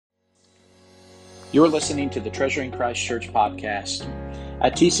You're listening to the Treasuring Christ Church podcast.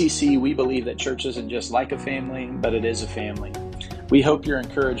 At TCC, we believe that church isn't just like a family, but it is a family. We hope you're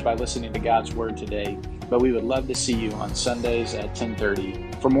encouraged by listening to God's Word today, but we would love to see you on Sundays at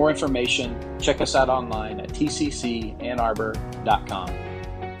 10:30. For more information, check us out online at tccannarbor.com.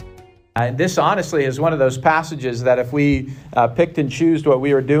 This honestly is one of those passages that if we picked and chose what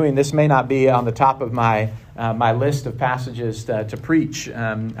we were doing, this may not be on the top of my list of passages to preach.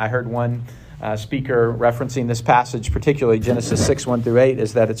 I heard one speaker referencing this passage, particularly Genesis 6, 1 through 8,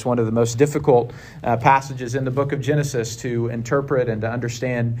 is that it's one of the most difficult passages in the book of Genesis to interpret and to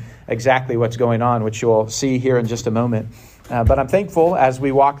understand exactly what's going on, which you'll see here in just a moment. But I'm thankful as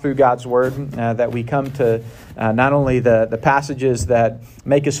we walk through God's Word that we come to not only the passages that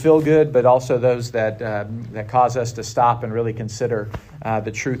make us feel good, but also those that cause us to stop and really consider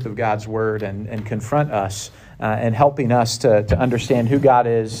the truth of God's Word and confront us and helping us to understand who God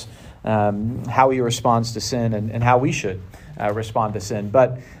is, how He responds to sin, and how we should respond to sin.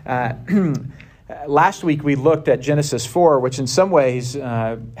 But last week we looked at Genesis 4, which in some ways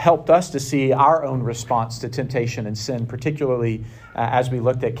helped us to see our own response to temptation and sin, particularly as we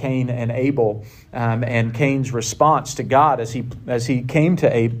looked at Cain and Abel and Cain's response to God as he came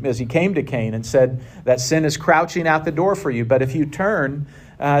to Cain and said that sin is crouching out the door for you, but if you turn,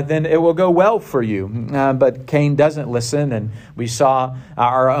 then it will go well for you. But Cain doesn't listen, and we saw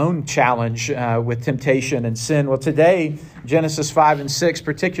our own challenge with temptation and sin. Well, today, Genesis 5 and 6,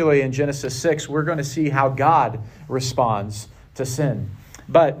 particularly in Genesis 6, we're going to see how God responds to sin.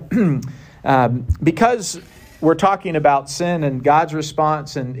 But because we're talking about sin and God's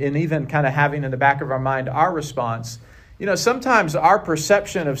response and even kind of having in the back of our mind our response, sometimes our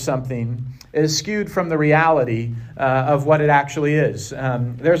perception of something is skewed from the reality of what it actually is.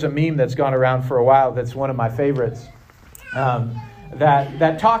 There's a meme that's gone around for a while that's one of my favorites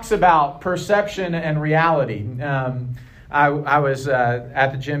that talks about perception and reality. I was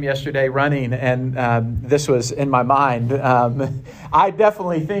at the gym yesterday running, and this was in my mind. I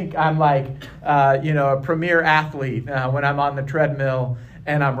definitely think I'm like, a premier athlete when I'm on the treadmill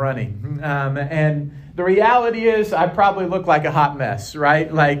and I'm running. And the reality is I probably look like a hot mess,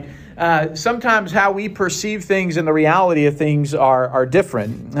 right? Like sometimes how we perceive things and the reality of things are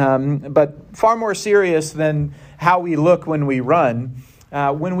different, but far more serious than how we look when we run.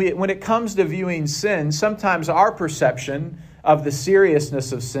 When it comes to viewing sin, sometimes our perception of the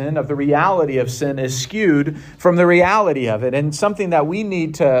seriousness of sin, of the reality of sin, is skewed from the reality of it. And something that we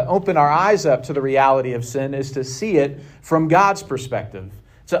need to open our eyes up to the reality of sin is to see it from God's perspective,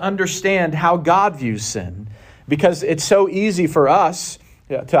 to understand how God views sin. Because it's so easy for us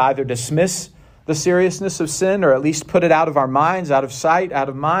to either dismiss the seriousness of sin or at least put it out of our minds, out of sight, out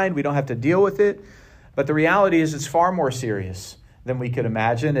of mind. We don't have to deal with it. But the reality is it's far more serious than we could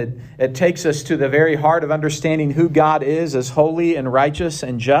imagine. It takes us to the very heart of understanding who God is as holy and righteous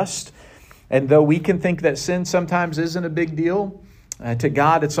and just. And though we can think that sin sometimes isn't a big deal, to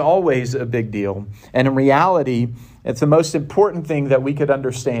God it's always a big deal. And in reality, it's the most important thing that we could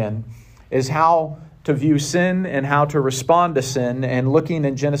understand is how to view sin and how to respond to sin. And looking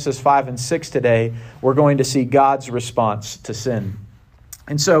in Genesis 5 and 6 today, we're going to see God's response to sin.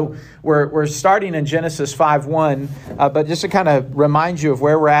 And so we're starting in Genesis 5:1, but just to kind of remind you of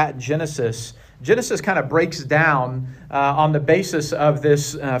where we're at in Genesis kind of breaks down on the basis of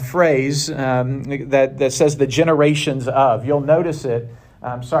this phrase that says the generations of. You'll notice it.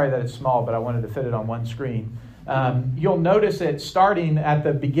 I'm sorry that it's small, but I wanted to fit it on one screen. You'll notice it starting at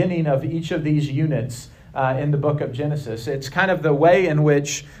the beginning of each of these units in the book of Genesis. It's kind of the way in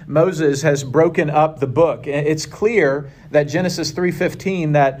which Moses has broken up the book. It's clear that Genesis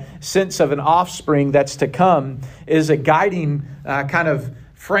 3:15, that sense of an offspring that's to come, is a guiding kind of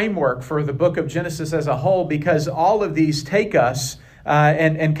framework for the book of Genesis as a whole, because all of these take us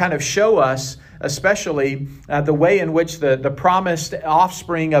and kind of show us especially the way in which the promised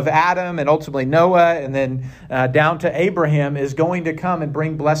offspring of Adam and ultimately Noah and then down to Abraham is going to come and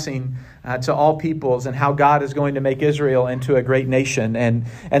bring blessing to all peoples, and how God is going to make Israel into a great nation.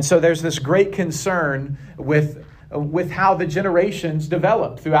 And so there's this great concern with how the generations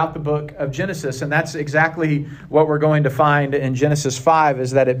develop throughout the book of Genesis. And that's exactly what we're going to find in Genesis 5, is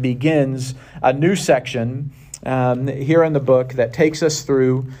that it begins a new section here in the book that takes us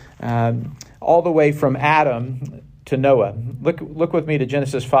through all the way from Adam to Noah. Look with me to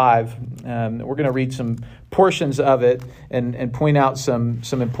Genesis 5. We're going to read some portions of it and point out some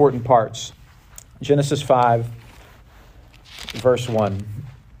important parts. Genesis 5, verse 1.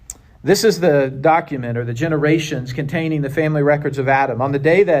 This is the document, or the generations, containing the family records of Adam. On the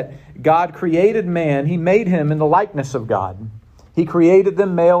day that God created man, He made him in the likeness of God. He created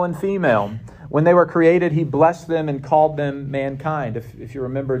them male and female. When they were created, he blessed them and called them mankind. If you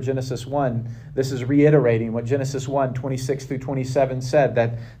remember Genesis 1, this is reiterating what Genesis 1, 26 through 27 said,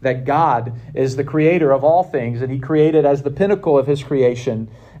 that God is the creator of all things, and he created as the pinnacle of his creation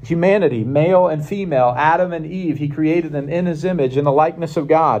humanity, male and female, Adam and Eve. He created them in his image, in the likeness of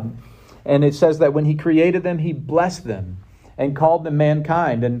God. And it says that when he created them, he blessed them and called them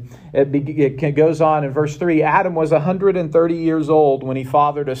mankind. And it goes on in verse 3, Adam was 130 years old when he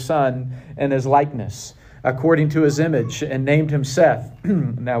fathered a son in his likeness, according to his image, and named him Seth.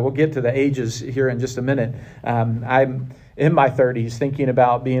 Now, we'll get to the ages here in just a minute. I'm in my 30s thinking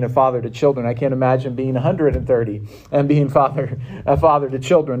about being a father to children. I can't imagine being 130 and being a father to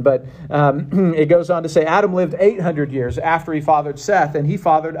children. But it goes on to say, Adam lived 800 years after he fathered Seth, and he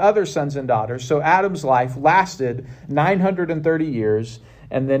fathered other sons and daughters. So Adam's life lasted 930 years,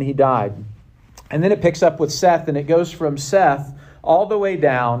 and then he died. And then it picks up with Seth, and it goes from Seth all the way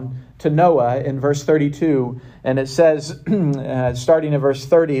down to Noah in verse 32. And it says, starting in verse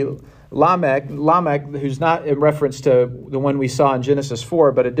 30, Lamech, who's not in reference to the one we saw in Genesis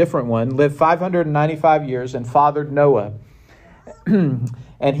 4, but a different one, lived 595 years and fathered Noah.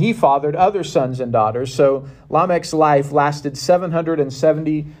 And he fathered other sons and daughters. So Lamech's life lasted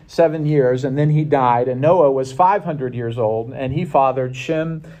 777 years, and then he died. And Noah was 500 years old, and he fathered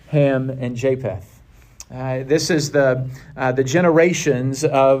Shem, Ham, and Japheth. This is the generations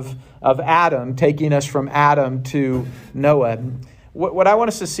of Adam, taking us from Adam to Noah. What I want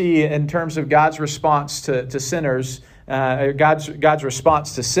us to see in terms of God's response to sinners, God's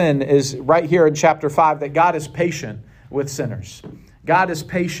response to sin is right here in chapter 5, that God is patient with sinners. God is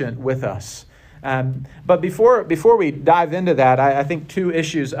patient with us. But before we dive into that, I think two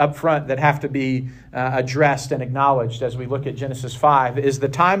issues up front that have to be addressed and acknowledged as we look at Genesis 5 is the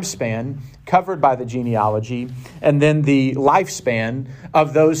time span covered by the genealogy, and then the lifespan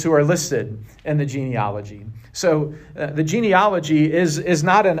of those who are listed in the genealogy. So the genealogy is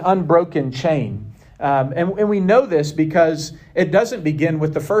not an unbroken chain. And we know this because it doesn't begin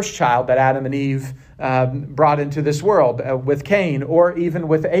with the first child that Adam and Eve brought into this world, with Cain, or even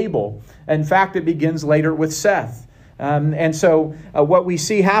with Abel. In fact, it begins later with Seth. And so what we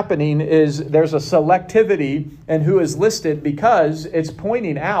see happening is there's a selectivity in who is listed because it's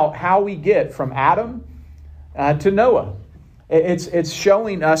pointing out how we get from Adam to Noah. It's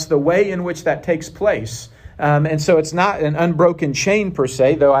showing us the way in which that takes place. And so it's not an unbroken chain per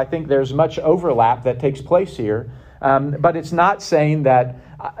se, though I think there's much overlap that takes place here. But it's not saying that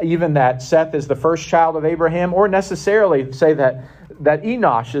even that Seth is the first child of Abraham, or necessarily say that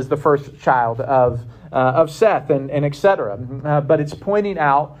Enosh is the first child of Seth, and et cetera. But it's pointing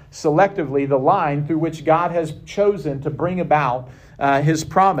out selectively the line through which God has chosen to bring about his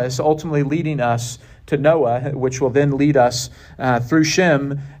promise, ultimately leading us to Noah, which will then lead us through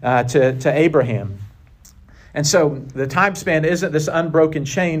Shem to Abraham. And so the time span isn't this unbroken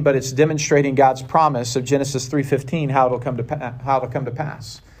chain, but it's demonstrating God's promise of Genesis 3:15, how it'll come to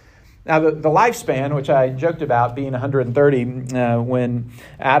pass. Now, the lifespan, which I joked about being 130 when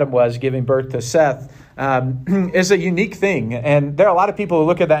Adam was giving birth to Seth, is a unique thing. And there are a lot of people who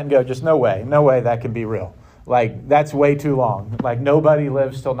look at that and go, just no way that can be real. Like, that's way too long. Like, nobody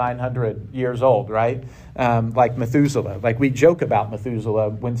lives till 900 years old, right? Like Methuselah. Like, we joke about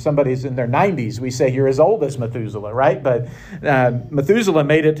Methuselah. When somebody's in their 90s, we say, you're as old as Methuselah, right? But Methuselah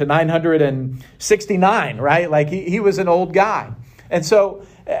made it to 969, right? Like, he was an old guy. And so,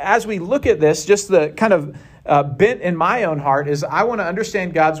 as we look at this, just the kind of bent in my own heart is I want to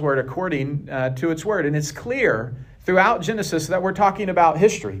understand God's word according to its word. And it's clear throughout Genesis that we're talking about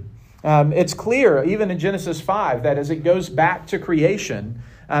history. It's clear, even in Genesis 5, that as it goes back to creation,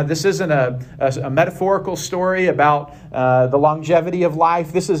 this isn't a metaphorical story about the longevity of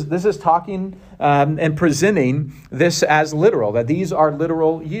life. This is talking and presenting this as literal, that these are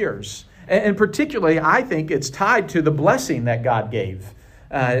literal years. And particularly, I think it's tied to the blessing that God gave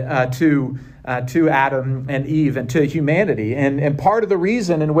to Adam and Eve and to humanity. And part of the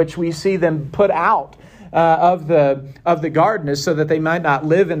reason in which we see them put out of the garden is so that they might not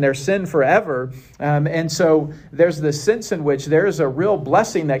live in their sin forever. And so there's this sense in which there is a real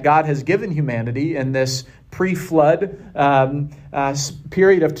blessing that God has given humanity in this pre-flood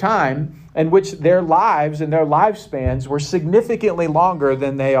period of time, in which their lives and their lifespans were significantly longer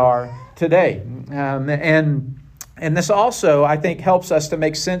than they are today. And this also, I think, helps us to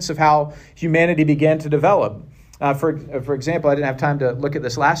make sense of how humanity began to develop. For example, I didn't have time to look at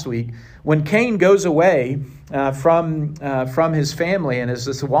this last week. When Cain goes away from his family and is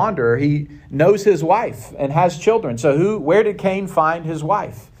this wanderer, he knows his wife and has children. So where did Cain find his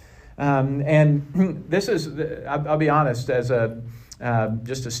wife? And this is, I'll be honest, as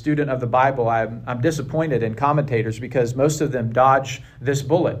just a student of the Bible, I'm disappointed in commentators because most of them dodge this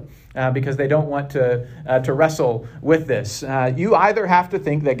bullet. Because they don't want to wrestle with this. You either have to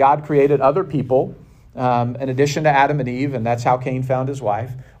think that God created other people in addition to Adam and Eve, and that's how Cain found his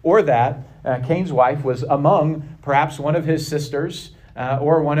wife, or that Cain's wife was among perhaps one of his sisters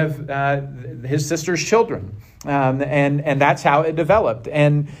or one of his sister's children. And that's how it developed.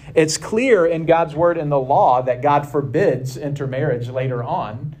 And it's clear in God's word in the law that God forbids intermarriage later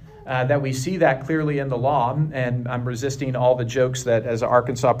on. That we see that clearly in the law, and I'm resisting all the jokes that, as an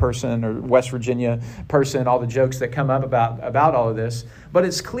Arkansas person or West Virginia person, all the jokes that come up about all of this. But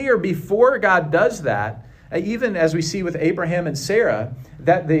it's clear before God does that, even as we see with Abraham and Sarah,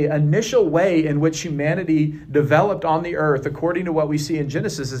 that the initial way in which humanity developed on the earth, according to what we see in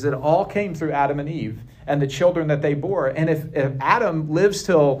Genesis, is it all came through Adam and Eve and the children that they bore. And if Adam lives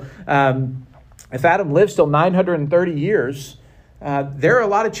till 930 years. There are a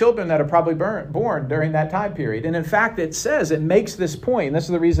lot of children that are probably born during that time period. And in fact, it makes this point. And this is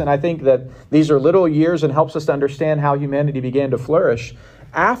the reason I think that these are little years and helps us to understand how humanity began to flourish.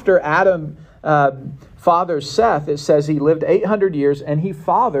 After Adam fathers Seth, it says he lived 800 years and he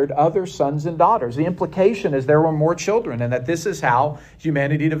fathered other sons and daughters. The implication is there were more children and that this is how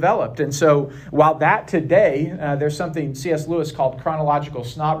humanity developed. And so while that today, there's something C.S. Lewis called chronological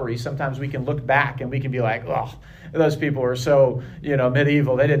snobbery. Sometimes we can look back and we can be like, oh, those people were so,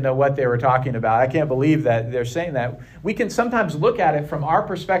 medieval. They didn't know what they were talking about. I can't believe that they're saying that. We can sometimes look at it from our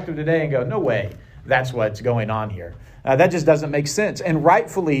perspective today and go, no way, that's what's going on here. That just doesn't make sense. And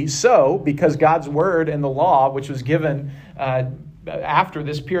rightfully so, because God's word and the law, which was given after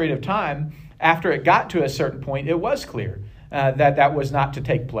this period of time, after it got to a certain point, it was clear that was not to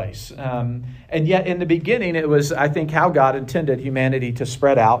take place. And yet in the beginning, it was, I think, how God intended humanity to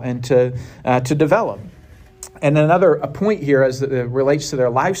spread out and to develop. And another point here as it relates to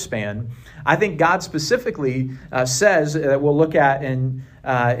their lifespan, I think God specifically says that we'll look at in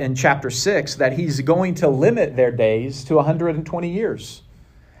chapter 6 that he's going to limit their days to 120 years.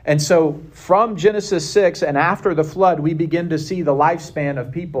 And so from Genesis 6 and after the flood, we begin to see the lifespan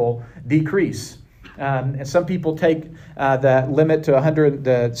of people decrease. And some people take the limit to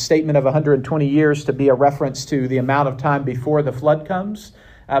the statement of 120 years to be a reference to the amount of time before the flood comes.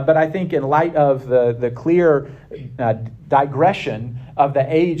 But I think in light of the clear digression of the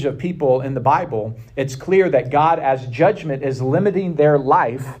age of people in the Bible, it's clear that God as judgment is limiting their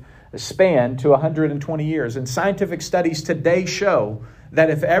life span to 120 years. And scientific studies today show that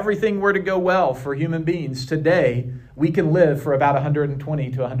if everything were to go well for human beings today, we can live for about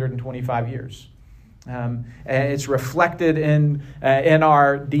 120 to 125 years. And it's reflected in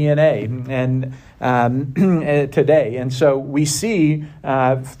our DNA and today. And so we see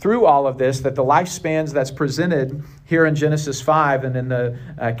through all of this that the lifespans that's presented here in Genesis 5 and in the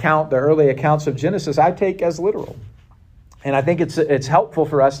early accounts of Genesis, I take as literal. And I think it's helpful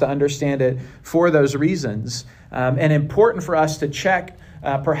for us to understand it for those reasons, and important for us to check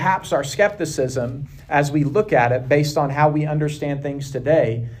perhaps our skepticism as we look at it based on how we understand things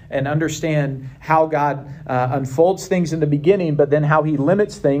today and understand how God unfolds things in the beginning, but then how he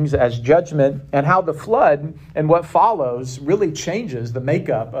limits things as judgment, and how the flood and what follows really changes the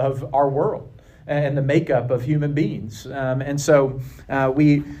makeup of our world and the makeup of human beings. And so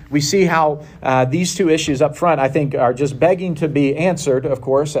we see how these two issues up front, I think, are just begging to be answered, of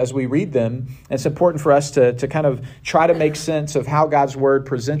course, as we read them. It's important for us to kind of try to make sense of how God's word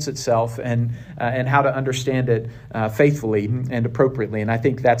presents itself and how to understand it faithfully and appropriately. And I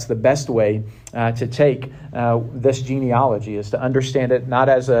think that's the best way to take this genealogy, is to understand it not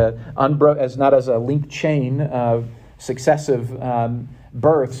as a linked chain of successive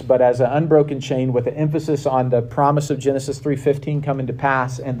births, but as an unbroken chain with an emphasis on the promise of Genesis 3:15 coming to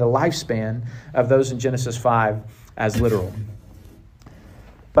pass and the lifespan of those in Genesis 5 as literal.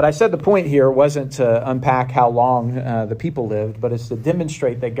 But I said the point here wasn't to unpack how long the people lived, but it's to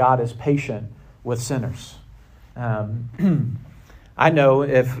demonstrate that God is patient with sinners. I know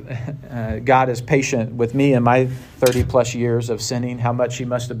if God is patient with me in my 30 plus years of sinning, how much he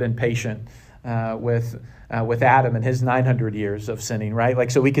must have been patient with Adam and his 900 years of sinning, right? Like,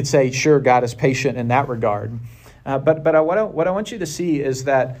 so we could say, sure, God is patient in that regard. But what I want you to see is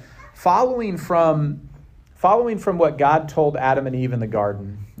that following from what God told Adam and Eve in the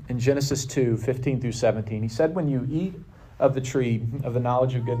garden in Genesis 2:15 through 17, he said, when you eat of the tree of the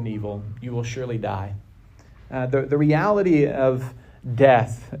knowledge of good and evil, you will surely die. The reality of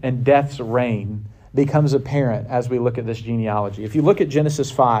death and death's reign becomes apparent as we look at this genealogy. If you look at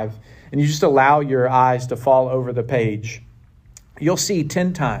Genesis 5 and you just allow your eyes to fall over the page, you'll see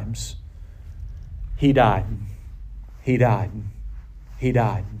 10 times, he died, he died, He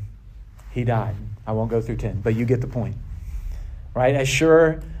died. He died. I won't go through 10, but you get the point. Right? As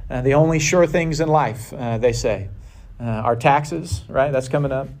sure, the only sure things in life, they say, are taxes, right? That's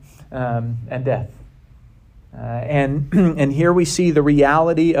coming up, and death. And here we see the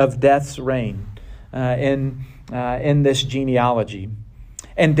reality of death's reign in this genealogy.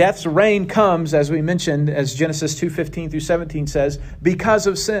 And death's reign comes, as we mentioned, as Genesis 2:15 through 17 says, because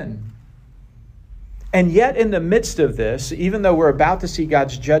of sin. And yet in the midst of this, even though we're about to see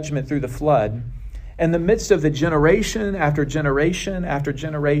God's judgment through the flood, in the midst of the generation after generation after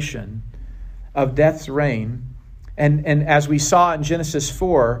generation of death's reign, and as we saw in Genesis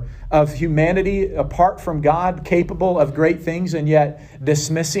 4, of humanity apart from God, capable of great things, and yet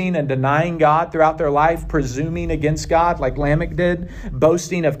dismissing and denying God throughout their life, presuming against God like Lamech did,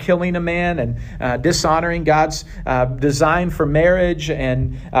 boasting of killing a man and dishonoring God's design for marriage,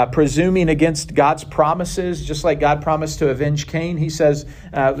 and presuming against God's promises, just like God promised to avenge Cain. He says,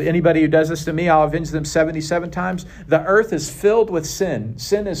 anybody who does this to me, I'll avenge them 77 times. The earth is filled with sin.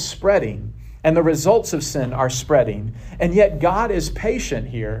 Sin is spreading. And the results of sin are spreading. And yet God is patient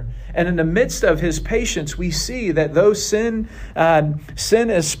here. And in the midst of his patience, we see that though sin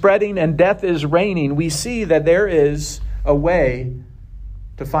is spreading and death is reigning, we see that there is a way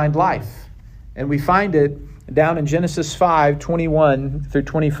to find life. And we find it down in Genesis 5:21 through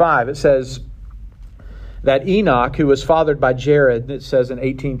 25. It says that Enoch, who was fathered by Jared, it says in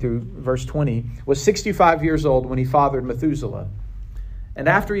 18 through verse 20, was 65 years old when he fathered Methuselah. And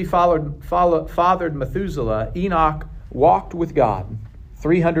after he fathered Methuselah, Enoch walked with God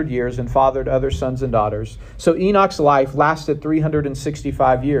 300 years and fathered other sons and daughters. So Enoch's life lasted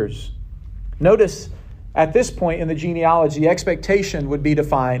 365 years. Notice at this point in the genealogy, the expectation would be to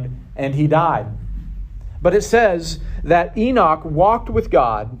find, and he died. But it says that Enoch walked with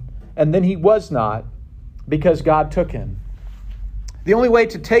God, and then he was not, because God took him. The only way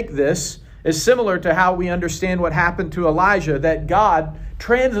to take this is similar to how we understand what happened to Elijah, that God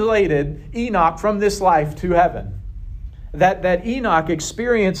translated Enoch from this life to heaven. That Enoch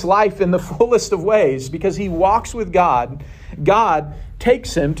experienced life in the fullest of ways because he walks with God. God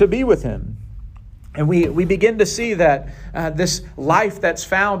takes him to be with him. And we begin to see that this life that's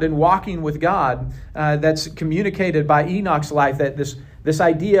found in walking with God, that's communicated by Enoch's life, that this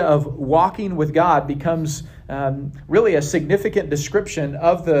idea of walking with God becomes really a significant description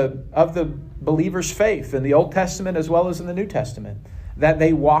of the believer's faith in the Old Testament as well as in the New Testament. That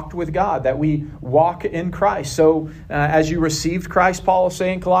they walked with God, that we walk in Christ. So as you received Christ, Paul is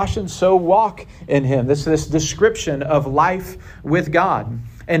saying in Colossians, so walk in him. This description of life with God.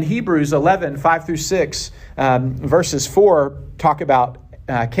 And Hebrews 11, 5 through 6, verses 4 talk about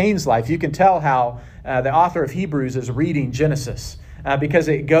Cain's life. You can tell how the author of Hebrews is reading Genesis. Because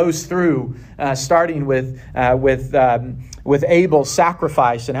it goes through, starting with Abel's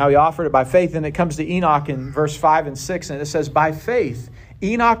sacrifice and how he offered it by faith. And it comes to Enoch in verse 5 and 6. And it says, by faith,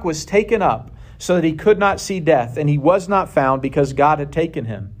 Enoch was taken up so that he could not see death. And he was not found because God had taken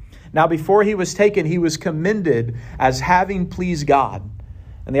him. Now, before he was taken, he was commended as having pleased God.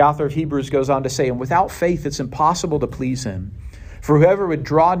 And the author of Hebrews goes on to say, and without faith, it's impossible to please him. For whoever would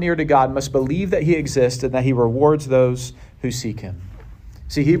draw near to God must believe that he exists and that he rewards those who seek him.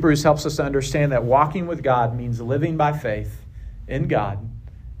 See, Hebrews helps us to understand that walking with God means living by faith in God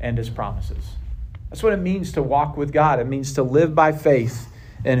and his promises. That's what it means to walk with God. It means to live by faith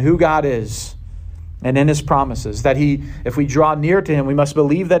in who God is and in his promises. That if we draw near to him, we must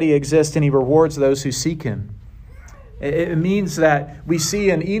believe that he exists and he rewards those who seek him. It means that we see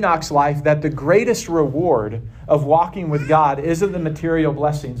in Enoch's life that the greatest reward of walking with God isn't the material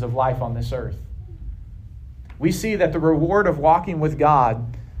blessings of life on this earth. We see that the reward of walking with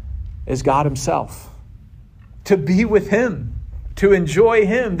God is God himself. To be with him, to enjoy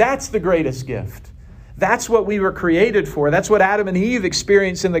him, that's the greatest gift. That's what we were created for. That's what Adam and Eve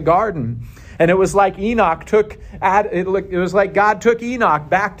experienced in the garden. And it was like it was like God took Enoch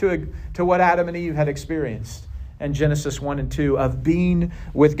back to what Adam and Eve had experienced in Genesis 1 and 2 of being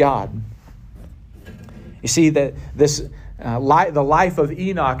with God. You see that the life of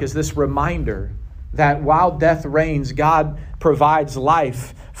Enoch is this reminder that while death reigns, God provides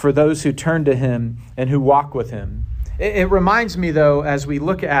life for those who turn to him and who walk with him. It reminds me, though, as we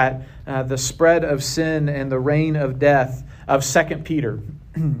look at the spread of sin and the reign of death, of 2 Peter.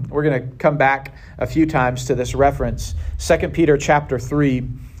 We're going to come back a few times to this reference. 2 Peter chapter 3,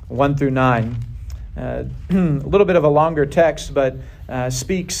 1 through 9. A little bit of a longer text, but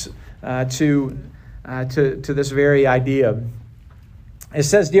speaks to this very idea. It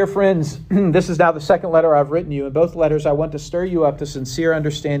says, dear friends, this is now the second letter I've written you. In both letters, I want to stir you up to sincere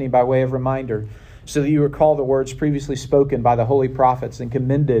understanding by way of reminder, so that you recall the words previously spoken by the holy prophets and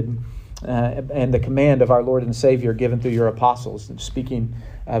commended and the command of our Lord and Savior given through your apostles, speaking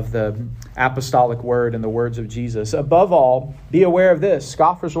of the apostolic word and the words of Jesus. Above all, be aware of this: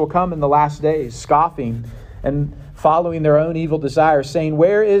 scoffers will come in the last days, scoffing and following their own evil desires, saying,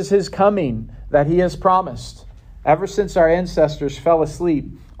 where is his coming that he has promised? Ever since our ancestors fell asleep,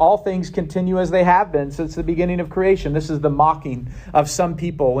 all things continue as they have been since the beginning of creation. This is the mocking of some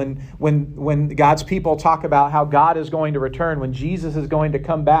people. And when God's people talk about how God is going to return, when Jesus is going to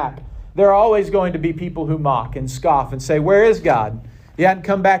come back, there are always going to be people who mock and scoff and say, where is God? He hadn't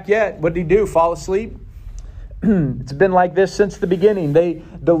come back yet. What did he do? Fall asleep? It's been like this since the beginning. They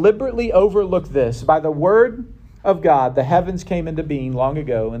deliberately overlook this. By the word of God, the heavens came into being long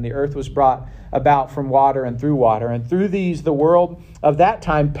ago, and the earth was brought about from water and through water. And through these, the world of that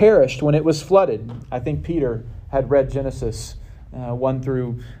time perished when it was flooded. I think Peter had read Genesis 1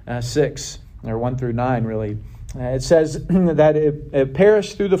 through 6, or 1 through 9, really. It says that it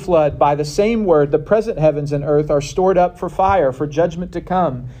perished through the flood. By the same word, the present heavens and earth are stored up for fire, for judgment to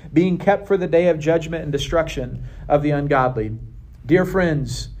come, being kept for the day of judgment and destruction of the ungodly. Dear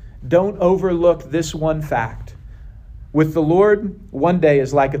friends, don't overlook this one fact. With the Lord, one day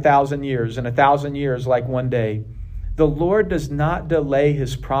is like 1,000 years, and 1,000 years like one day. The Lord does not delay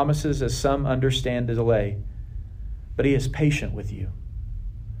his promises as some understand delay, but he is patient with you,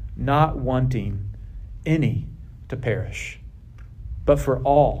 not wanting any to perish, but for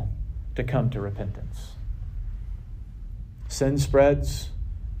all to come to repentance. Sin spreads,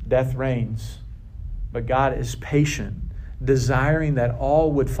 death reigns, but God is patient, desiring that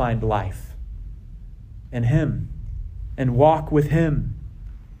all would find life in him and walk with him.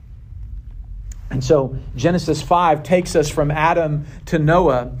 And so Genesis 5 takes us from Adam to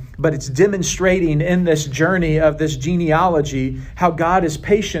Noah, but it's demonstrating in this journey of this genealogy how God is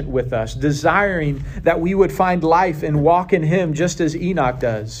patient with us, desiring that we would find life and walk in him just as Enoch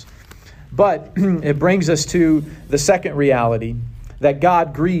does. But it brings us to the second reality, that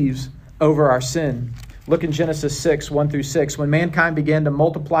God grieves over our sin. Look in Genesis 6, 1 through 6. When mankind began to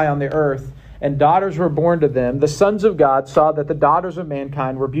multiply on the earth and daughters were born to them, the sons of God saw that the daughters of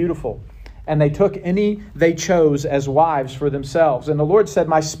mankind were beautiful, and they took any they chose as wives for themselves. And the Lord said,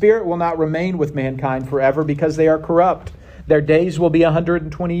 my spirit will not remain with mankind forever, because they are corrupt. Their days will be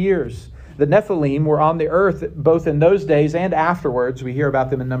 120 years. The Nephilim were on the earth both in those days and afterwards. We hear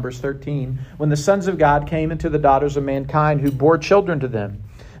about them in Numbers 13, when the sons of God came into the daughters of mankind, who bore children to them.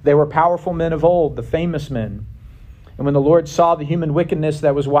 They were powerful men of old, the famous men. And when the Lord saw the human wickedness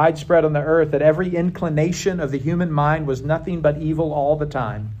that was widespread on the earth, that every inclination of the human mind was nothing but evil all the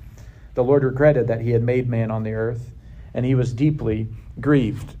time, the Lord regretted that he had made man on the earth, and he was deeply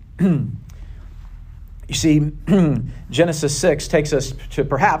grieved. You see, Genesis 6 takes us to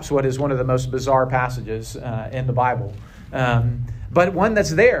perhaps what is one of the most bizarre passages in the Bible, but one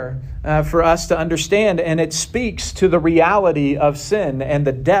that's there for us to understand, and it speaks to the reality of sin and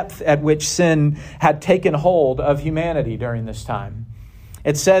the depth at which sin had taken hold of humanity during this time.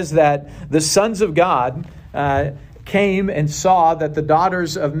 It says that the sons of God came and saw that the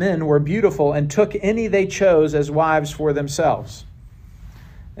daughters of men were beautiful and took any they chose as wives for themselves.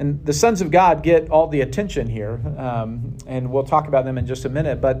 And the sons of God get all the attention here, and we'll talk about them in just a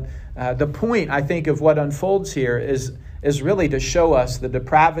minute. But the point, I think, of what unfolds here is really to show us the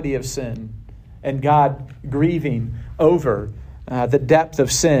depravity of sin and God grieving over the depth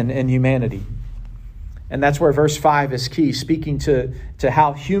of sin in humanity. And that's where verse 5 is key, speaking to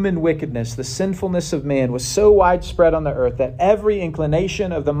how human wickedness, the sinfulness of man, was so widespread on the earth that every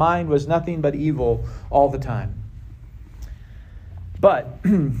inclination of the mind was nothing but evil all the time. But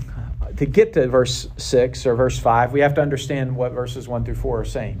to get to verse 6 or verse 5, we have to understand what verses 1 through 4 are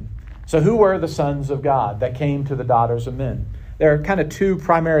saying. So who were the sons of God that came to the daughters of men? There are kind of two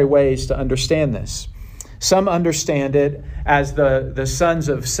primary ways to understand this. Some understand it as the sons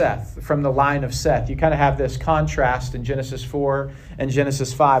of Seth, from the line of Seth. You kind of have this contrast in Genesis 4 and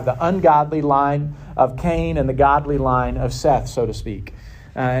Genesis 5, the ungodly line of Cain and the godly line of Seth, so to speak.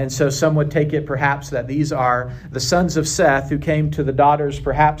 And so some would take it perhaps that these are the sons of Seth who came to the daughters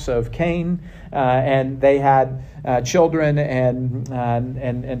perhaps of Cain, and they had children,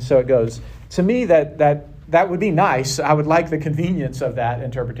 and so it goes. To me, that would be nice. I would like the convenience of that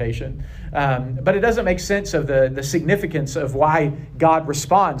interpretation. But it doesn't make sense of the significance of why God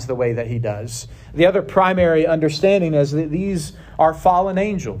responds the way that he does. The other primary understanding is that these are fallen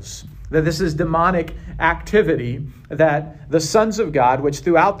angels. that this is demonic activity, that the sons of God, which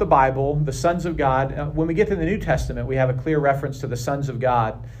throughout the Bible, the sons of God, when we get to the New Testament, we have a clear reference to the sons of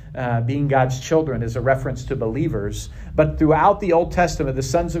God being God's children is a reference to believers. But throughout the Old Testament, the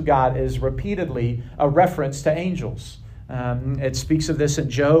sons of God is repeatedly a reference to angels. It speaks of this in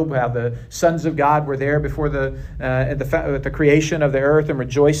Job, how the sons of God were there before at the creation of the earth and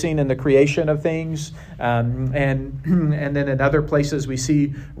rejoicing in the creation of things. And then in other places we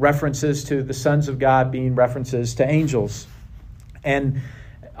see references to the sons of God being references to angels. And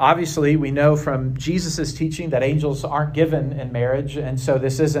obviously, we know from Jesus' teaching that angels aren't given in marriage, and so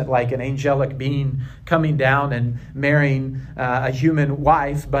this isn't like an angelic being coming down and marrying a human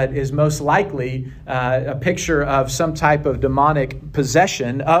wife, but is most likely a picture of some type of demonic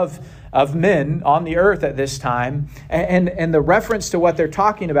possession of men on the earth at this time. And the reference to what they're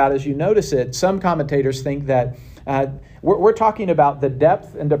talking about, as you notice it, some commentators think that we're talking about the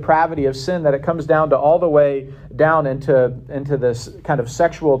depth and depravity of sin, that it comes down to all the way down into this kind of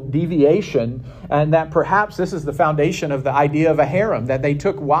sexual deviation, and that perhaps this is the foundation of the idea of a harem, that they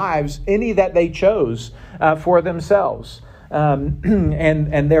took wives, any that they chose, for themselves.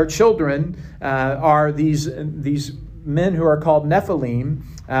 And their children are these men who are called Nephilim,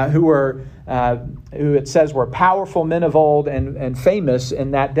 who it says were powerful men of old and famous in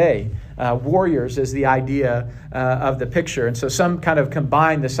that day. Warriors is the idea of the picture. And so some kind of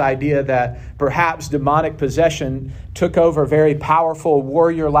combine this idea that perhaps demonic possession took over very powerful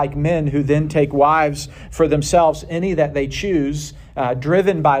warrior-like men who then take wives for themselves, any that they choose,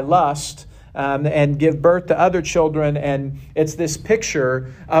 driven by lust, and give birth to other children. And it's this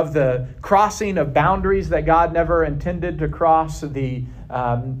picture of the crossing of boundaries that God never intended to cross, the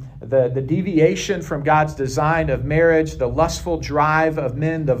deviation from God's design of marriage, the lustful drive of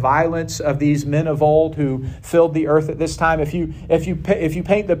men, the violence of these men of old who filled the earth at this time. If you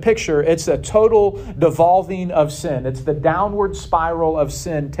paint the picture, it's a total devolving of sin. It's the downward spiral of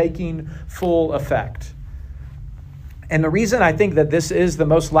sin taking full effect. And the reason I think that this is the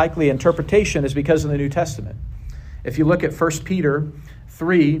most likely interpretation is because of the New Testament. If you look at 1 Peter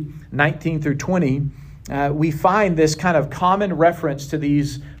 3:19 through 20, we find this kind of common reference to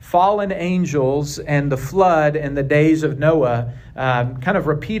these fallen angels and the flood and the days of Noah kind of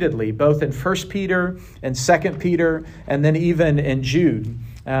repeatedly, both in 1 Peter and 2 Peter, and then even in Jude.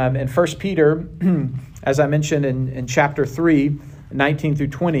 In 1 Peter, as I mentioned in chapter 3, 19 through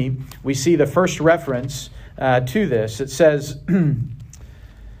 20, we see the first reference to this. It says, in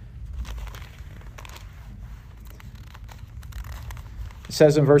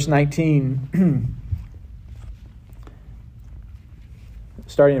verse 19,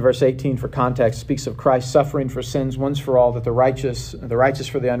 starting in verse 18 for context, speaks of Christ suffering for sins once for all, that the righteous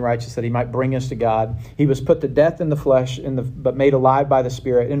for the unrighteous, that he might bring us to God. He was put to death in the flesh, but made alive by the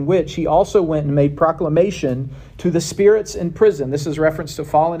Spirit, in which he also went and made proclamation to the spirits in prison. This is reference to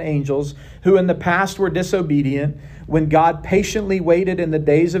fallen angels who in the past were disobedient, when God patiently waited in the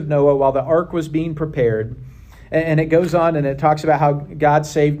days of Noah while the ark was being prepared. And it goes on and it talks about how God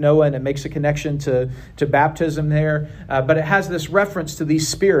saved Noah, and it makes a connection to baptism there. But it has this reference to these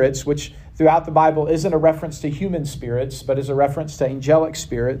spirits, which throughout the Bible isn't a reference to human spirits, but is a reference to angelic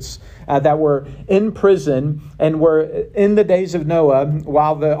spirits that were in prison and were in the days of Noah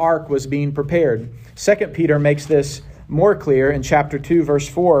while the ark was being prepared. 2 Peter makes this more clear in chapter 2, verse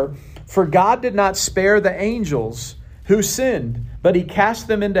 4. For God did not spare the angels who sinned, but he cast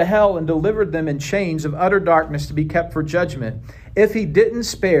them into hell and delivered them in chains of utter darkness to be kept for judgment. If he didn't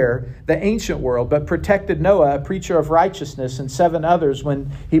spare the ancient world, but protected Noah, a preacher of righteousness, and 7 others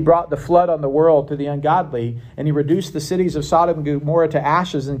when he brought the flood on the world to the ungodly, and he reduced the cities of Sodom and Gomorrah to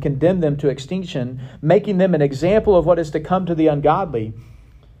ashes and condemned them to extinction, making them an example of what is to come to the ungodly.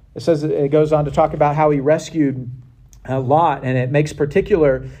 It goes on to talk about how he rescued Lot, and it makes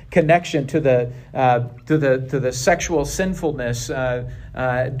particular connection to the sexual sinfulness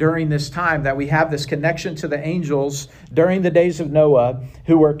during this time, that we have this connection to the angels during the days of Noah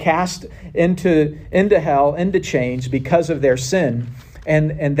who were cast into hell, into chains because of their sin.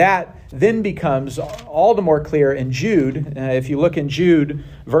 And that then becomes all the more clear in Jude. If you look in Jude,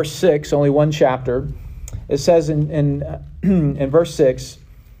 verse 6, only one chapter, it says in verse 6,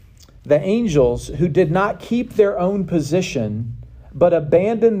 the angels who did not keep their own position, but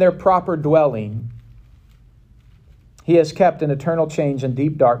abandoned their proper dwelling, he has kept in eternal change and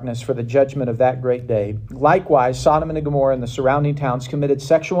deep darkness for the judgment of that great day. Likewise, Sodom and Gomorrah and the surrounding towns committed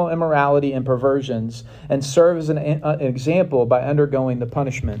sexual immorality and perversions, and serve as an example by undergoing the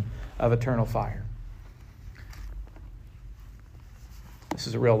punishment of eternal fire. This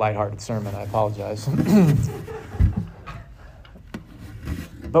is a real lighthearted sermon. I apologize.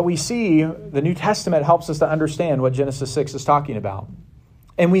 But we see the New Testament helps us to understand what Genesis 6 is talking about.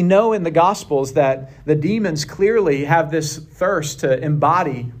 And we know in the Gospels that the demons clearly have this thirst to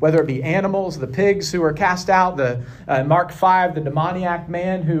embody, whether it be animals, the pigs who are cast out, the Mark 5, the demoniac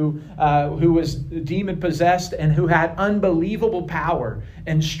man who was demon-possessed and who had unbelievable power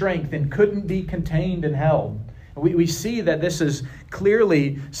and strength and couldn't be contained and held. We see that this is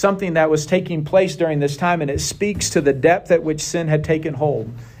clearly something that was taking place during this time, and it speaks to the depth at which sin had taken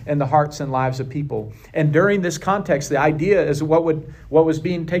hold in the hearts and lives of people. And during this context, the idea is what was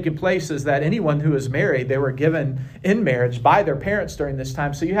being taken place is that anyone who was married, they were given in marriage by their parents during this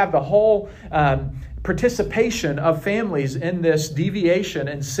time. So you have the whole participation of families in this deviation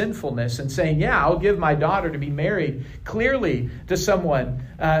and sinfulness and saying, yeah, I'll give my daughter to be married clearly to someone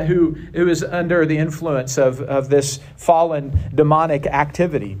who is under the influence of this fallen demonic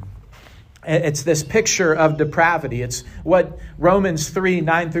activity. It's this picture of depravity. It's what Romans 3,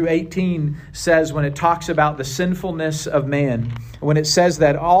 9 through 18 says when it talks about the sinfulness of man. When it says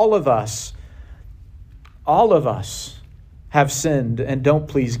that all of us have sinned and don't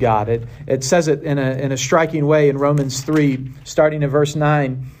please God. It says it in a striking way in Romans 3, starting in verse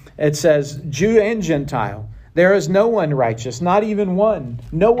 9. It says, Jew and Gentile, there is no one righteous, not even one.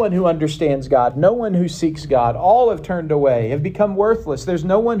 No one who understands God, no one who seeks God. All have turned away, have become worthless. There's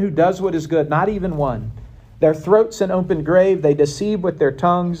no one who does what is good, not even one. Their throat's an open grave. They deceive with their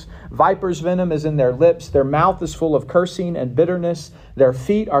tongues. Viper's venom is in their lips. Their mouth is full of cursing and bitterness. Their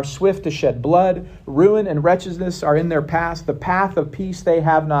feet are swift to shed blood. Ruin and wretchedness are in their path. The path of peace they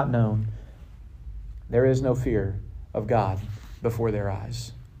have not known. There is no fear of God before their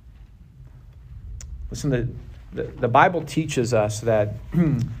eyes. Listen, the Bible teaches us that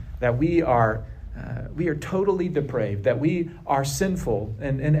that we are totally depraved, that we are sinful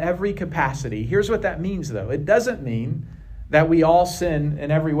in every capacity. Here's what that means, though. It doesn't mean that we all sin in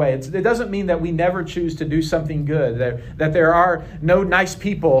every way. It doesn't mean that we never choose to do something good, that there are no nice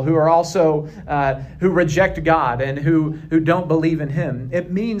people who are also who reject God and who don't believe in Him.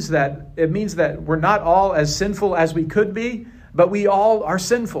 It means that we're not all as sinful as we could be, but we all are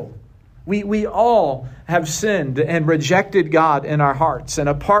sinful. We all have sinned and rejected God in our hearts. And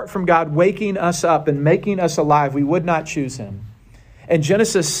apart from God waking us up and making us alive, we would not choose Him. And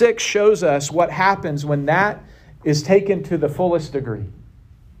Genesis 6 shows us what happens when that is taken to the fullest degree.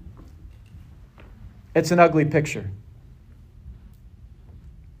 It's an ugly picture.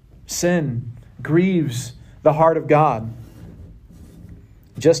 Sin grieves the heart of God,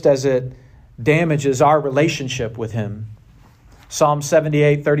 just as it damages our relationship with Him. Psalm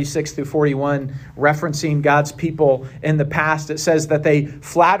 78, 36 through 41, referencing God's people in the past, it says that they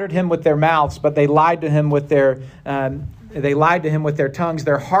flattered Him with their mouths, but they lied to Him with their tongues.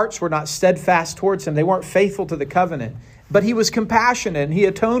 Their hearts were not steadfast towards Him. They weren't faithful to the covenant. But He was compassionate, and He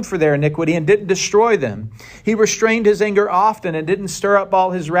atoned for their iniquity and didn't destroy them. He restrained His anger often and didn't stir up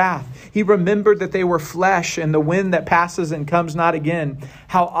all His wrath. He remembered that they were flesh and the wind that passes and comes not again.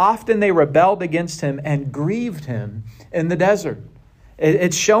 How often they rebelled against Him and grieved Him in the desert.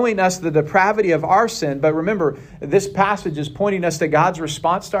 It's showing us the depravity of our sin. But remember, this passage is pointing us to God's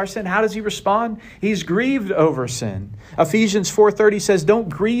response to our sin. How does He respond? He's grieved over sin. Ephesians 4:30 says, don't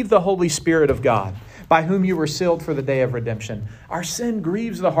grieve the Holy Spirit of God, by whom you were sealed for the day of redemption. Our sin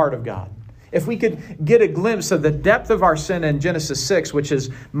grieves the heart of God. If we could get a glimpse of the depth of our sin in Genesis 6, which is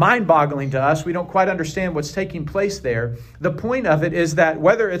mind-boggling to us, we don't quite understand what's taking place there. The point of it is that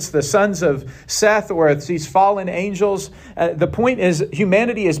whether it's the sons of Seth or it's these fallen angels, the point is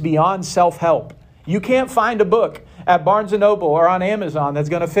humanity is beyond self-help. You can't find a book at Barnes & Noble or on Amazon that's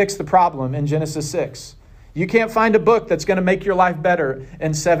going to fix the problem in Genesis 6. You can't find a book that's going to make your life better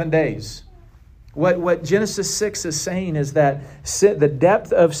in 7 days. What Genesis 6 is saying is that the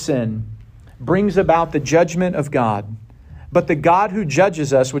depth of sin brings about the judgment of God. But the God who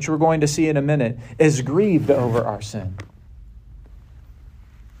judges us, which we're going to see in a minute, is grieved over our sin.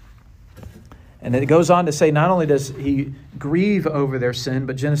 And it goes on to say, not only does He grieve over their sin,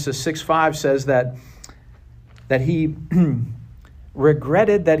 but Genesis 6:5 says that He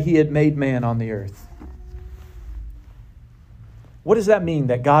regretted that He had made man on the earth. What does that mean,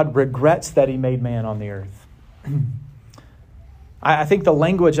 that God regrets that He made man on the earth? I think the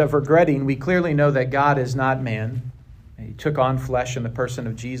language of regretting, we clearly know that God is not man. He took on flesh in the person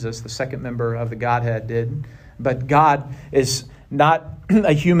of Jesus, the second member of the Godhead did. But God is not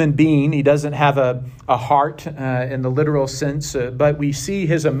a human being. He doesn't have a heart in the literal sense, but we see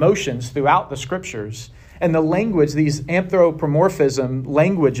His emotions throughout the Scriptures. And the language, these anthropomorphism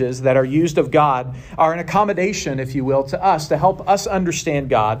languages that are used of God, are an accommodation, if you will, to us, to help us understand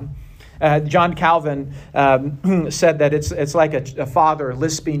God. John Calvin said that it's like a father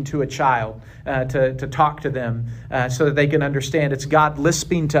lisping to a child to talk to them so that they can understand. It's God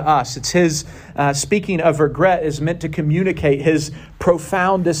lisping to us. It's his speaking of regret is meant to communicate his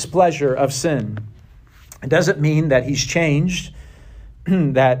profound displeasure of sin. It doesn't mean that he's changed,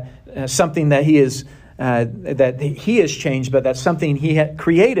 that something that he is changed, but that something he had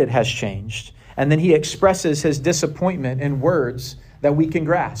created has changed. And then he expresses his disappointment in words that we can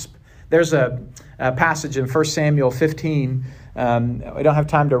grasp. There's a passage in 1 Samuel 15. We don't have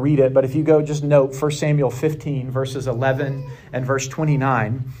time to read it, but if you go, just note 1 Samuel 15, verses 11 and verse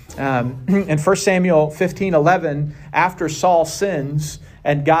 29. In 1 Samuel 15:11, after Saul sins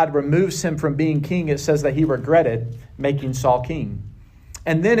and God removes him from being king, it says that he regretted making Saul king.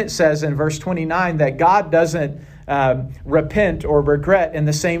 And then it says in verse 29 that God doesn't repent or regret in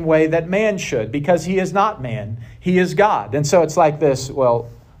the same way that man should, because he is not man, he is God. And so it's like this, well,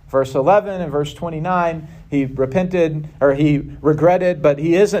 verse 11 and verse 29, he repented or he regretted, but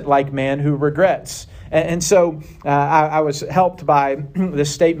he isn't like man who regrets. And so I was helped by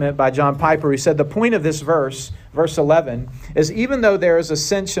this statement by John Piper, who said the point of this verse 11, is even though there is a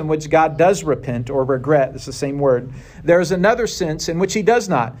sense in which God does repent or regret, it's the same word, there is another sense in which he does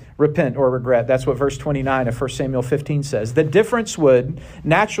not repent or regret. That's what verse 29 of 1 Samuel 15 says. The difference would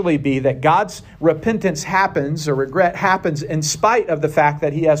naturally be that God's repentance happens or regret happens in spite of the fact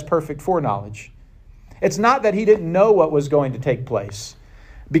that he has perfect foreknowledge. It's not that he didn't know what was going to take place,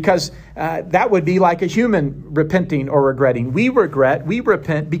 because that would be like a human repenting or regretting. We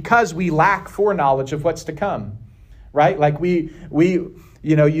repent because we lack foreknowledge of what's to come, right? Like we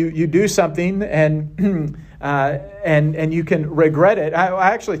you do something and you can regret it.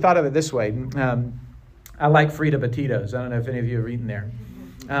 I actually thought of it this way. I like Frida Batidos. I don't know if any of you have eaten there.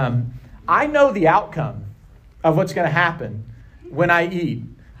 I know the outcome of what's going to happen when I eat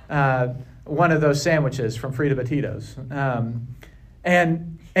one of those sandwiches from Frida Batidos.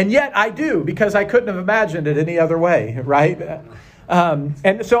 And yet I do, because I couldn't have imagined it any other way, right?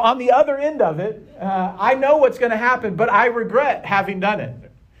 And so on the other end of it, I know what's going to happen, but I regret having done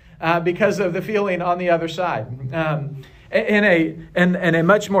it because of the feeling on the other side. In a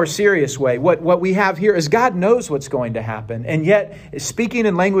much more serious way, what we have here is God knows what's going to happen, and yet speaking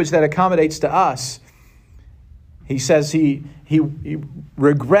in language that accommodates to us, he says he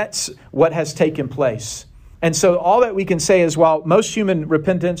regrets what has taken place. And so all that we can say is, while most human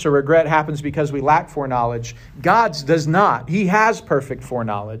repentance or regret happens because we lack foreknowledge, God's does not. He has perfect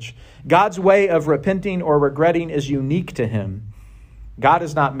foreknowledge. God's way of repenting or regretting is unique to him. God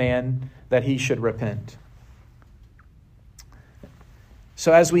is not man that he should repent.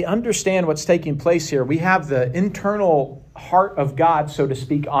 So as we understand what's taking place here, we have the internal heart of God, so to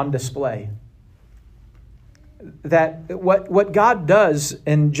speak, on display. That what God does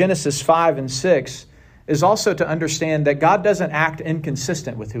in Genesis 5 and 6 is also to understand that God doesn't act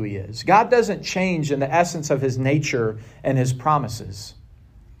inconsistent with who he is. God doesn't change in the essence of his nature and his promises.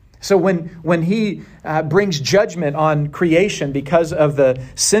 So when he brings judgment on creation because of the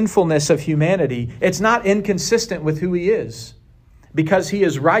sinfulness of humanity, it's not inconsistent with who he is, because he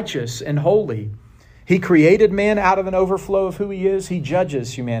is righteous and holy. He created man out of an overflow of who he is. He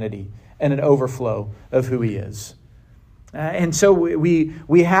judges humanity in an overflow of who he is. And so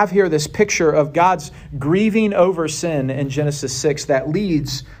we have here this picture of God's grieving over sin in Genesis 6 that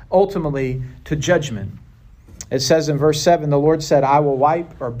leads ultimately to judgment. It says in verse 7, the Lord said, I will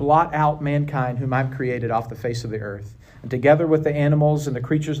wipe or blot out mankind whom I've created off the face of the earth, and together with the animals and the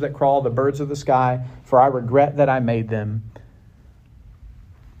creatures that crawl, the birds of the sky, for I regret that I made them.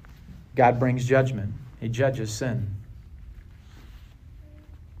 God brings judgment. He judges sin.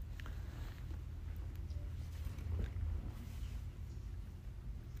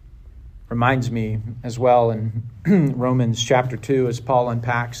 Reminds me as well in Romans chapter 2, as Paul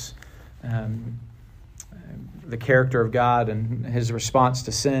unpacks the character of God and his response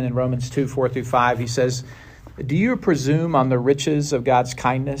to sin. In Romans 2, 4 through 5, he says, do you presume on the riches of God's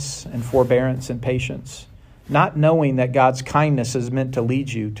kindness and forbearance and patience, not knowing that God's kindness is meant to lead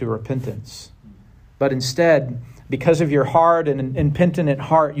you to repentance? But instead, because of your hard and impenitent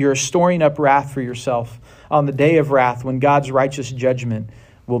heart, you're storing up wrath for yourself on the day of wrath when God's righteous judgment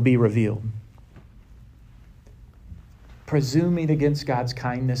will be revealed. Presuming against God's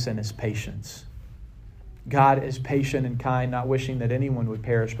kindness and his patience. God is patient and kind, not wishing that anyone would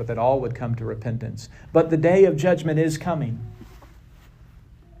perish, but that all would come to repentance. But the day of judgment is coming.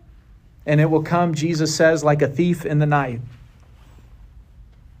 And it will come, Jesus says, like a thief in the night.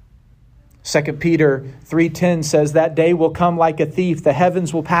 2 Peter 3:10 says, that day will come like a thief. The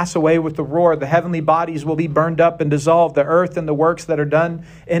heavens will pass away with the roar. The heavenly bodies will be burned up and dissolved. The earth and the works that are done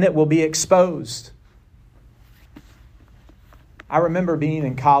in it will be exposed. I remember being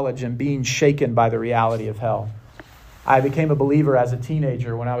in college and being shaken by the reality of hell. I became a believer as a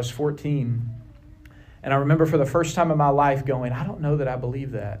teenager when I was 14. And I remember for the first time in my life going, I don't know that I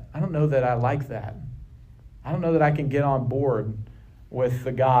believe that. I don't know that I like that. I don't know that I can get on board with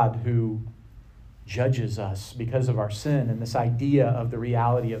the God who judges us because of our sin and this idea of the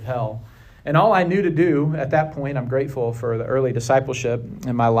reality of hell. And all I knew to do at that point, I'm grateful for the early discipleship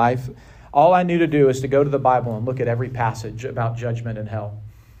in my life, all I knew to do is to go to the Bible and look at every passage about judgment and hell.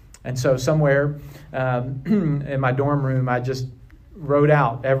 And so somewhere in my dorm room, I just wrote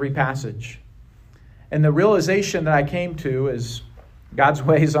out every passage. And the realization that I came to is God's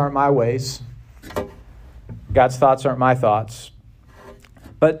ways aren't my ways. God's thoughts aren't my thoughts.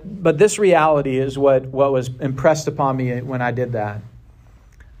 But this reality is what was impressed upon me when I did that.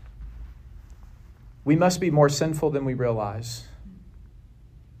 We must be more sinful than we realize.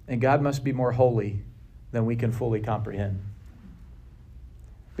 And God must be more holy than we can fully comprehend.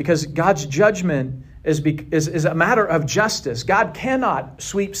 Because God's judgment is a matter of justice. God cannot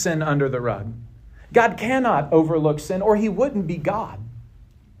sweep sin under the rug. God cannot overlook sin, or he wouldn't be God.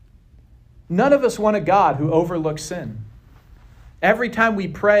 None of us want a God who overlooks sin. Every time we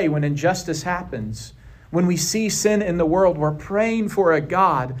pray when injustice happens, when we see sin in the world, we're praying for a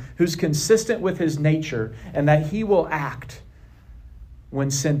God who's consistent with his nature and that he will act when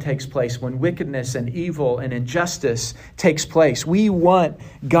sin takes place, when wickedness and evil and injustice takes place. We want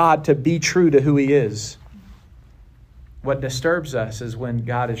God to be true to who he is. What disturbs us is when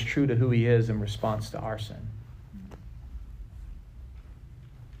God is true to who he is in response to our sin.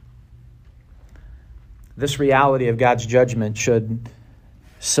 This reality of God's judgment should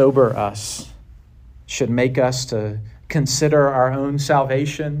sober us, should make us to consider our own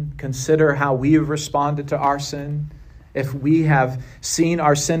salvation, consider how we have responded to our sin. If we have seen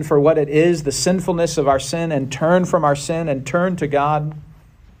our sin for what it is, the sinfulness of our sin, and turn from our sin and turn to God.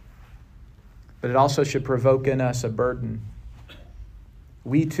 But it also should provoke in us a burden.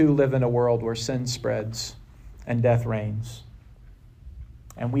 We too live in a world where sin spreads and death reigns.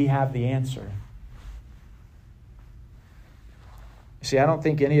 And we have the answer. See, I don't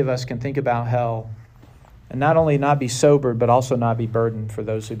think any of us can think about hell and not only not be sobered, but also not be burdened for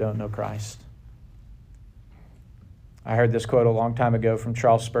those who don't know Christ. I heard this quote a long time ago from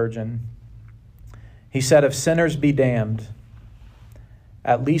Charles Spurgeon. He said, if sinners be damned,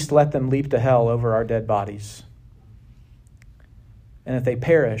 at least let them leap to hell over our dead bodies. And if they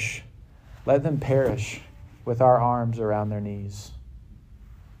perish, let them perish with our arms around their knees,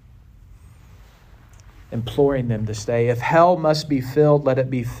 imploring them to stay. If hell must be filled, let it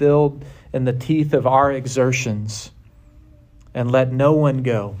be filled in the teeth of our exertions, and let no one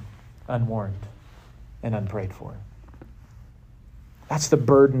go unwarned and unprayed for. That's the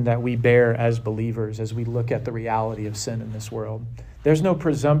burden that we bear as believers as we look at the reality of sin in this world. There's no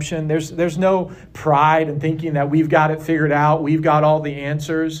presumption. There's no pride in thinking that we've got it figured out. We've got all the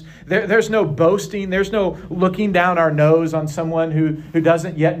answers. There's no boasting. There's no looking down our nose on someone who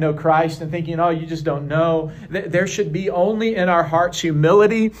doesn't yet know Christ and thinking, oh, you just don't know. There should be only in our hearts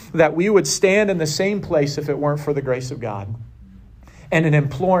humility that we would stand in the same place if it weren't for the grace of God. And an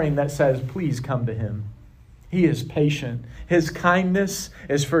imploring that says, please come to him. He is patient. His kindness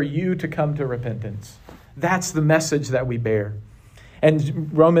is for you to come to repentance. That's the message that we bear. And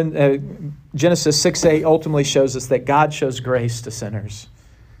Genesis 6:8 ultimately shows us that God shows grace to sinners.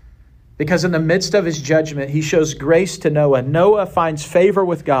 Because in the midst of his judgment, he shows grace to Noah. Noah finds favor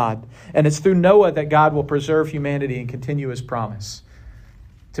with God. And it's through Noah that God will preserve humanity and continue his promise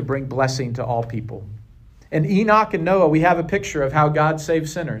to bring blessing to all people. In Enoch and Noah, we have a picture of how God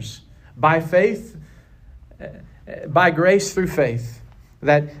saves sinners. By faith, by grace through faith.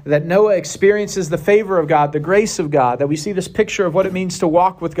 That Noah experiences the favor of God, the grace of God, that we see this picture of what it means to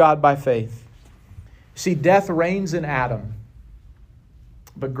walk with God by faith. See, death reigns in Adam,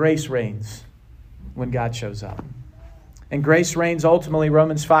 but grace reigns when God shows up. And grace reigns ultimately,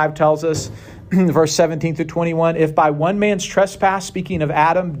 Romans 5 tells us, verse 17 through 21, if by one man's trespass, speaking of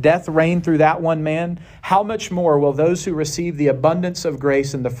Adam, death reigned through that one man, how much more will those who receive the abundance of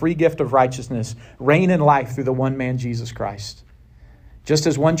grace and the free gift of righteousness reign in life through the one man, Jesus Christ? Just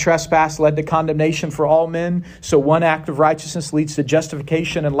as one trespass led to condemnation for all men, so one act of righteousness leads to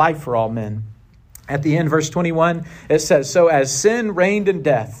justification and life for all men. At the end, verse 21, it says, so as sin reigned in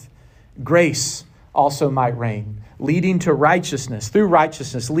death, grace also might reign, leading to righteousness, through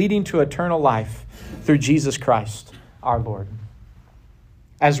righteousness, leading to eternal life through Jesus Christ, our Lord.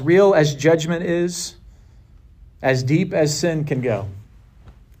 As real as judgment is, as deep as sin can go,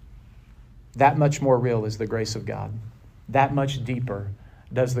 that much more real is the grace of God. That much deeper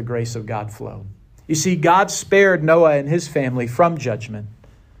does the grace of God flow. You see, God spared Noah and his family from judgment,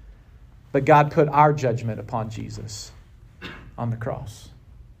 but God put our judgment upon Jesus on the cross.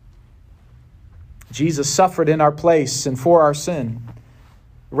 Jesus suffered in our place and for our sin.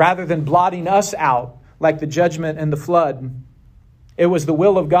 Rather than blotting us out like the judgment and the flood, it was the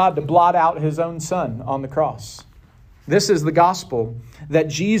will of God to blot out his own Son on the cross. This is the gospel, that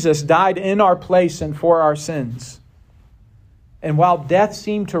Jesus died in our place and for our sins. And while death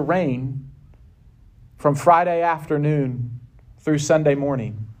seemed to reign from Friday afternoon through Sunday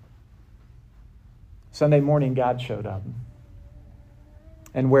morning God showed up.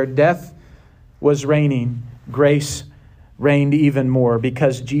 And where death was reigning, grace reigned even more,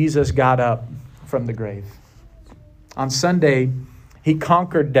 because Jesus got up from the grave. On Sunday, he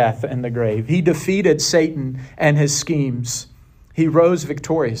conquered death and the grave. He defeated Satan and his schemes. He rose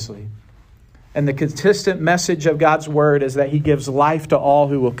victoriously. And the consistent message of God's word is that he gives life to all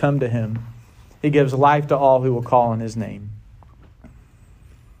who will come to him. He gives life to all who will call on his name.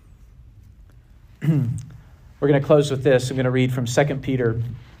 We're going to close with this. I'm going to read from 2 Peter,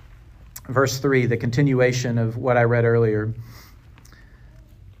 verse 3, the continuation of what I read earlier,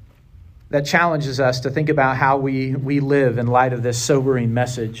 that challenges us to think about how we live in light of this sobering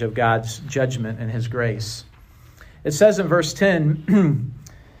message of God's judgment and his grace. It says in verse 10,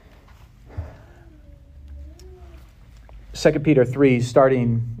 2 Peter 3,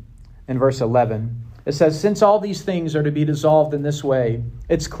 starting in verse 11, it says, "Since all these things are to be dissolved in this way,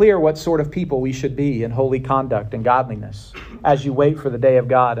 it's clear what sort of people we should be in holy conduct and godliness, as you wait for the day of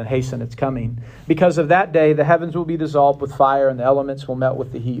God and hasten its coming. Because of that day, the heavens will be dissolved with fire and the elements will melt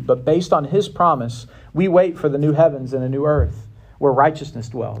with the heat. But based on his promise, we wait for the new heavens and a new earth where righteousness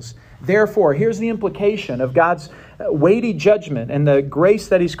dwells. Therefore, here's the implication of God's weighty judgment and the grace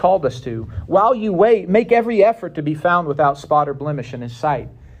that he's called us to. While you wait, make every effort to be found without spot or blemish in his sight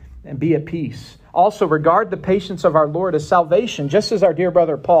and be at peace. Also, regard the patience of our Lord as salvation, just as our dear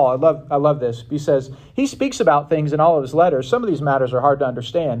brother Paul, I love this. He says, he speaks about things in all of his letters. Some of these matters are hard to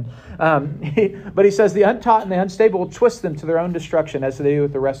understand. But he says, the untaught and the unstable will twist them to their own destruction, as they do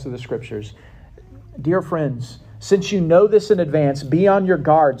with the rest of the scriptures. Dear friends, since you know this in advance, be on your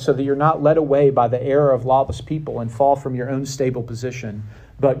guard so that you're not led away by the error of lawless people and fall from your own stable position,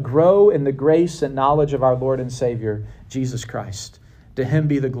 but grow in the grace and knowledge of our Lord and Savior, Jesus Christ. To him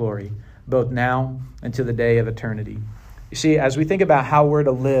be the glory, both now and to the day of eternity." You see, as we think about how we're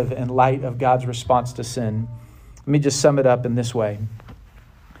to live in light of God's response to sin, let me just sum it up in this way.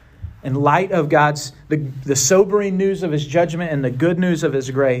 In light of the sobering news of his judgment and the good news of his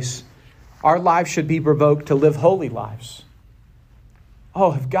grace, our lives should be provoked to live holy lives.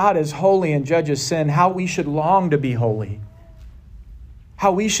 Oh, if God is holy and judges sin, how we should long to be holy.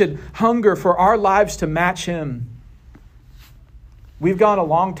 How we should hunger for our lives to match him. We've gone a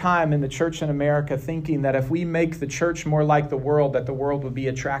long time in the church in America thinking that if we make the church more like the world, that the world would be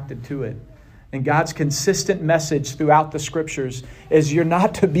attracted to it. And God's consistent message throughout the scriptures is you're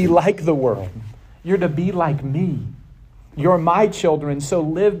not to be like the world. You're to be like me. You're my children, so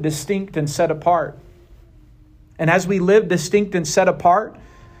live distinct and set apart. And as we live distinct and set apart,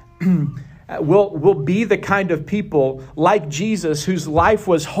 we'll be the kind of people like Jesus whose life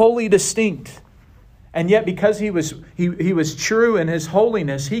was wholly distinct. And yet because he was true in his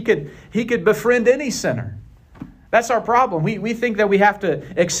holiness, he could befriend any sinner. That's our problem. We think that we have to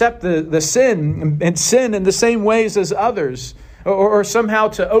accept the sin and sin in the same ways as others, or somehow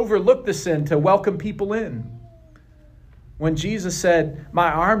to overlook the sin to welcome people in. When Jesus said,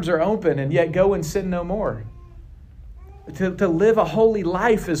 "My arms are open, and yet go and sin no more." To live a holy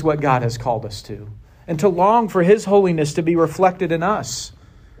life is what God has called us to, and to long for his holiness to be reflected in us.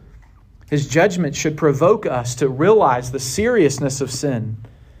 His judgment should provoke us to realize the seriousness of sin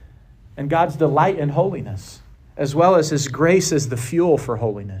and God's delight in holiness, as well as his grace as the fuel for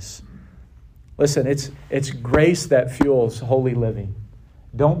holiness. Listen, it's grace that fuels holy living.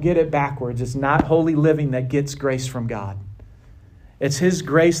 Don't get it backwards. It's not holy living that gets grace from God. It's his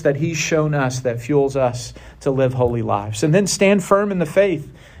grace that he's shown us that fuels us to live holy lives. And then stand firm in the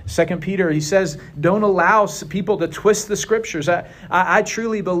faith. 2 Peter, he says, don't allow people to twist the scriptures. I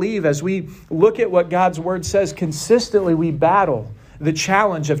truly believe as we look at what God's word says, consistently we battle the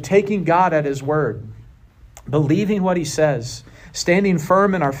challenge of taking God at his word, believing what he says, standing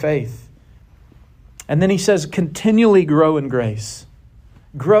firm in our faith. And then he says, continually grow in grace.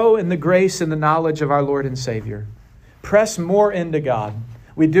 Grow in the grace and the knowledge of our Lord and Savior. Press more into God.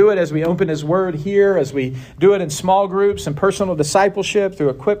 We do it as we open His Word here, as we do it in small groups and personal discipleship, through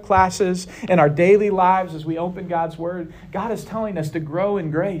equip classes, in our daily lives as we open God's Word. God is telling us to grow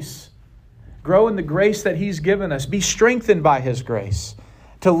in grace. Grow in the grace that He's given us. Be strengthened by His grace.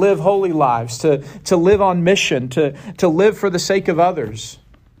 To live holy lives, to live on mission, to live for the sake of others.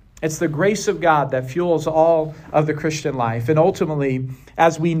 It's the grace of God that fuels all of the Christian life. And ultimately,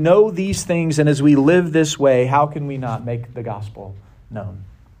 as we know these things and as we live this way, how can we not make the gospel known?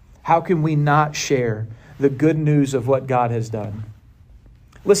 How can we not share the good news of what God has done?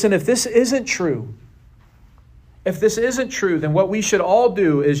 Listen, if this isn't true, then what we should all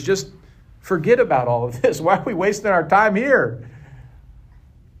do is just forget about all of this. Why are we wasting our time here?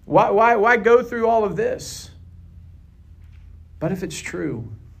 Why go through all of this? But if it's true,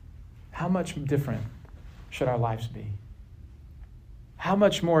 how much different should our lives be? How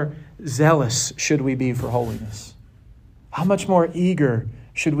much more zealous should we be for holiness? How much more eager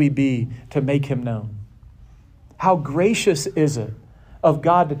should we be to make Him known? How gracious is it of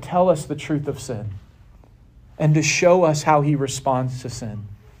God to tell us the truth of sin and to show us how He responds to sin,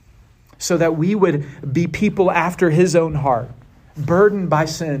 so that we would be people after His own heart, burdened by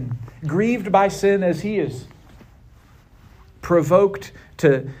sin, grieved by sin as He is, provoked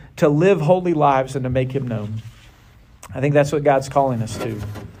to live holy lives and to make Him known. I think that's what God's calling us to.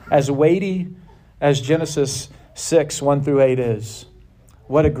 As weighty as Genesis 6, 1 through 8 is,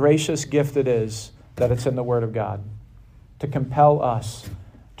 what a gracious gift it is that it's in the Word of God to compel us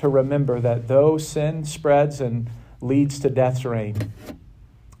to remember that though sin spreads and leads to death's reign,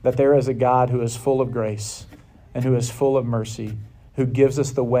 that there is a God who is full of grace and who is full of mercy, who gives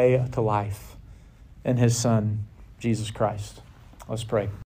us the way to life in His Son, Jesus Christ. Let's pray.